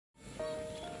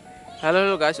Hello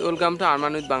guys, welcome to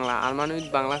ArMaN with Bangla. ArMaN with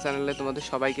Bangla চ্যানেলে তোমাদের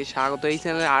সবাইকে স্বাগত। এই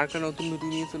চ্যানেলে আর একটা নতুন ভিডিও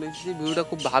নিয়ে চলে এসেছি। ভিডিওটা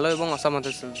খুব ভালো এবং অসামান্য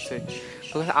চলছে।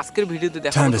 তো আজকের ভিডিওতে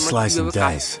দেখাবো তোমরা কিভাবে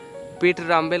পেট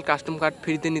রাম্বেল কাস্টম কার্ড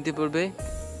ফ্রিতে নিতে পারবে।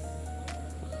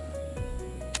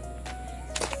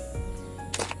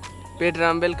 পেট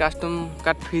রাম্বেল কাস্টম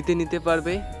কার্ড ফ্রিতে নিতে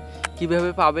পারবে, কিভাবে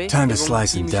পাবে এবং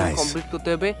কি মিশন কমপ্লিট করতে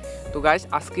হবে। তো গাইস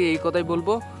আজকে এই কথাই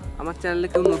বলবো। আমার চ্যানেলে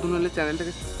কেউ নতুন হলে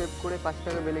চ্যানেলটাকে সাবস্ক্রাইব করে পাশে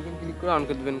থাকা বেল আইকন ক্লিক করে অন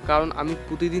করে দেবেন, কারণ আমি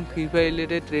প্রতিদিন free fire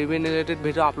related Raven related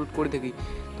video upload করে থাকি।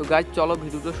 তো গাইস চলো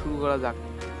ভিডিওটা শুরু করা যাক।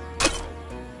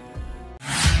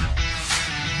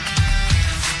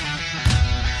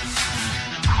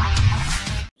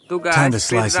 তো গাইস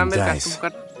পেট রাম্বেল কাস্টম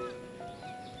কার্ড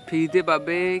ফ্রিতে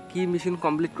পাবে, কি মিশন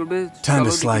কমপ্লিট করবে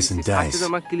চলো দেখি।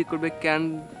 তোমরা ক্লিক করবে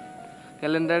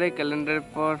ক্যালেন্ডারের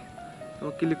পর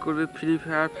তোমরা ক্লিক করবে ফ্রি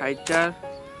ফায়ার ফাইটার,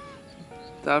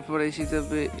 তারপরে এসে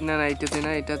যাবে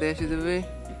এটাতে এসে যাবে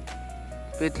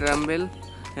পেট রাম্বেল।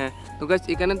 হ্যাঁ তো গাইস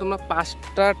এখানে তোমরা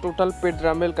 5টা টোটাল পেট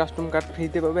রাম্বেল কাস্টম কার্ড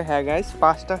ফ্রিতে পাবে। হ্যাঁ গাইস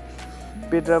 5টা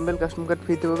পেট রাম্বেল কাস্টম কার্ড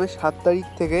ফ্রিতে পাবে 7 তারিখ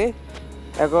থেকে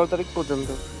 11 তারিখ পর্যন্ত।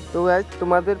 তো গাইস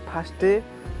তোমাদের ফার্স্টে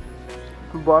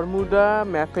বরমুডা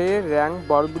ম্যাপে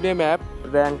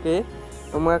র্যাঙ্কে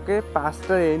তোমাকে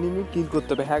 5টা এনিমি কিল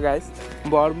করতে হবে। হ্যাঁ গাইস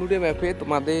বরমুডা ম্যাপে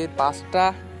তোমাদের 5টা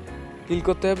কিল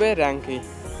করতে হবে র্যাঙ্কে।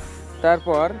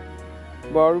 তারপর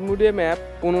বরমুডে ম্যাপ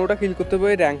 15টা কিল করতে হবে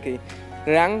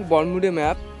র্যাঙ্ক বরমুডে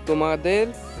ম্যাপ তোমাদের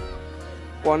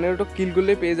 15টা কিল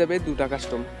করলে পেয়ে যাবে 2টা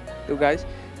কাস্টম। তো গাইস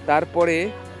তারপরে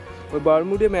ওই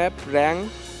বরমুডে ম্যাপ র্যাঙ্ক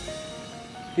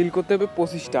কিল করতে হবে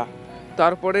 25টা,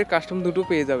 তারপরে কাস্টম দুটো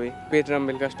পেয়ে যাবে পেট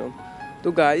রাম্বেল কাস্টম। তো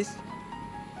গাইস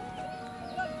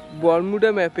বরমুডা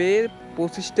ম্যাপে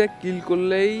 25টা কিল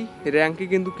করলেই র্যাঙ্কে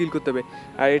কিন্তু কিল করতে হবে।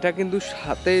 আর এটা কিন্তু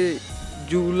 7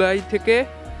 জুলাই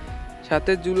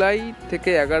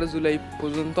থেকে 11 জুলাই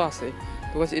পর্যন্ত আছে।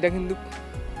 তো এটা কিন্তু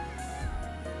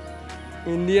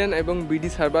ইন্ডিয়ান এবং বিডি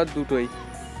সার্ভার দুটোই।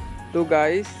 তো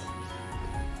গাইস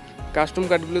কাস্টম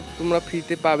কার্ডগুলো তোমরা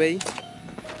ফ্রিতে পাবেই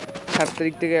 7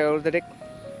 তারিখ থেকে 11 তারিখ।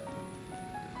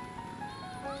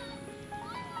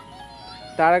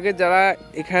 তার আগে যারা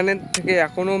এখানে থেকে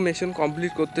এখনও মিশন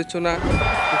কমপ্লিট করতেছ না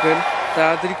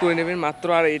তাড়াতাড়ি করে নেবেন, মাত্র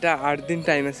আর এটা 8 দিন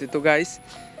টাইম আছে। তো গাইস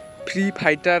ফ্রি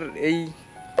ফাইটার এই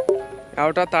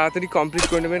ওটা তাড়াতাড়ি কমপ্লিট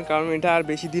করে নেবেন, কারণ এটা আর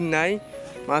বেশি দিন নাই,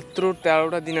 মাত্র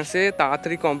 13টা দিন আছে।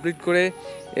 তাড়াতাড়ি কমপ্লিট করে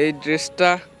এই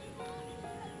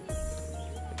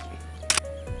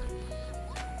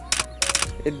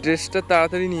ড্রেসটা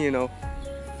তাড়াতাড়ি নিয়ে নাও,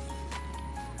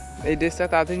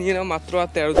 মাত্র আর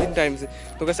 13 দিন টাইম আছে।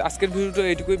 তো গাইস আজকের ভিডিওটা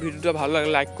এইটুকুই। ভিডিওটা ভালো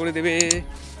লাগলে লাইক করে দেবে,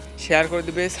 শেয়ার করে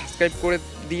দেবে, সাবস্ক্রাইব করে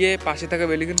দিয়ে পাশে থাকা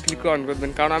বেল আইকন ক্লিক করে অন করে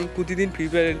দেবেন, কারণ আমি প্রতিদিন free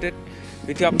fire related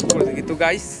video upload করে থাকি। তো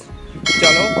গাইস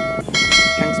চলো,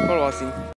 থ্যাংকস ফর ওয়াচিং।